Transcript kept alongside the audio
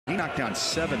knocked down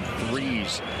 7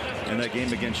 threes in that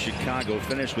game against Chicago.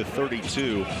 Finished with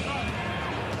 32.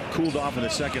 Cooled off in the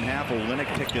second half. Olynyk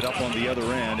picked it up on the other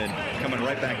end, and coming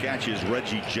right back at you is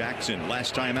Reggie Jackson.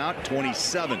 Last time out,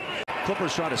 27.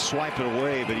 Clippers tried to swipe it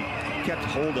away, but he kept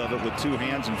hold of it with 2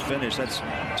 hands and finished. That's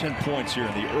 10 points here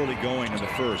in the early going in the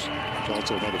first. It's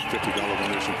also another $50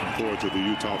 donation from Ford to the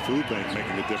Utah Food Bank,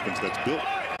 making a difference. That's built.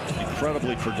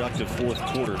 Incredibly productive fourth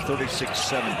quarter,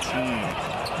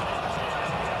 36-17.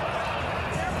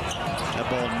 That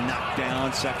ball knocked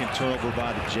down. Second turnover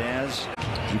by the Jazz.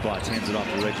 Zubac hands it off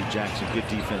to Reggie Jackson. Good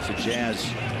defense. The Jazz.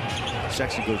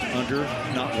 Sexton goes under,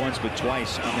 not once but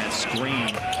twice on that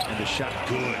screen, and the shot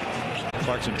good.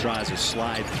 Clarkson tries to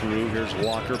slide through. Here's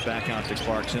Walker back out to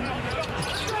Clarkson.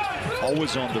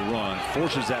 Always on the run.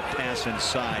 Forces that pass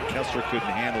inside. Kessler couldn't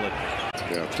handle it.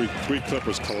 Yeah, three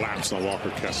Clippers collapsed on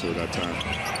Walker Kessler that time.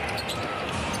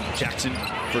 Jackson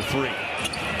for 3.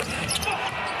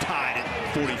 Tied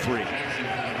at 43.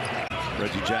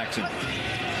 Reggie Jackson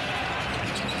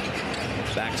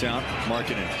backs out.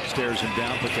 Markkanen stares him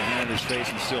down, puts a hand in his face,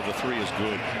 and still the 3 is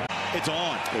good. It's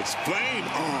on. It's flame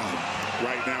on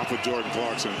right now for Jordan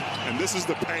Clarkson. And this is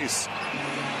the pace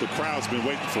the crowd's been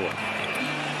waiting for.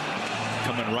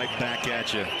 Coming right back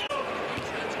at you.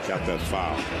 Got that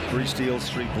foul. 3 steals,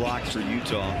 3 blocks for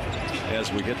Utah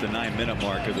as we hit the 9-minute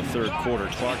mark of the third quarter.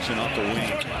 Clarkson off the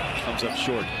wing. Comes up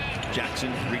short.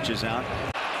 Jackson reaches out.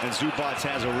 And Zubac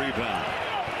has a rebound.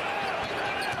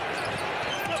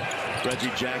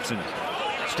 Reggie Jackson.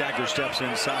 Stagger steps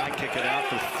inside. Kick it out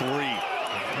for 3.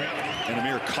 And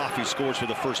Amir Coffey scores for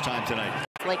the first time tonight.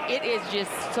 Like, it is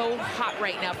just so hot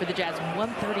right now for the Jazz.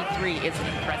 133 is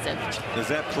impressive. Is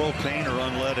that propane or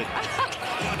unleaded?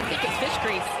 I think it's fish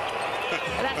grease.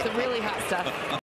 That's the really hot stuff.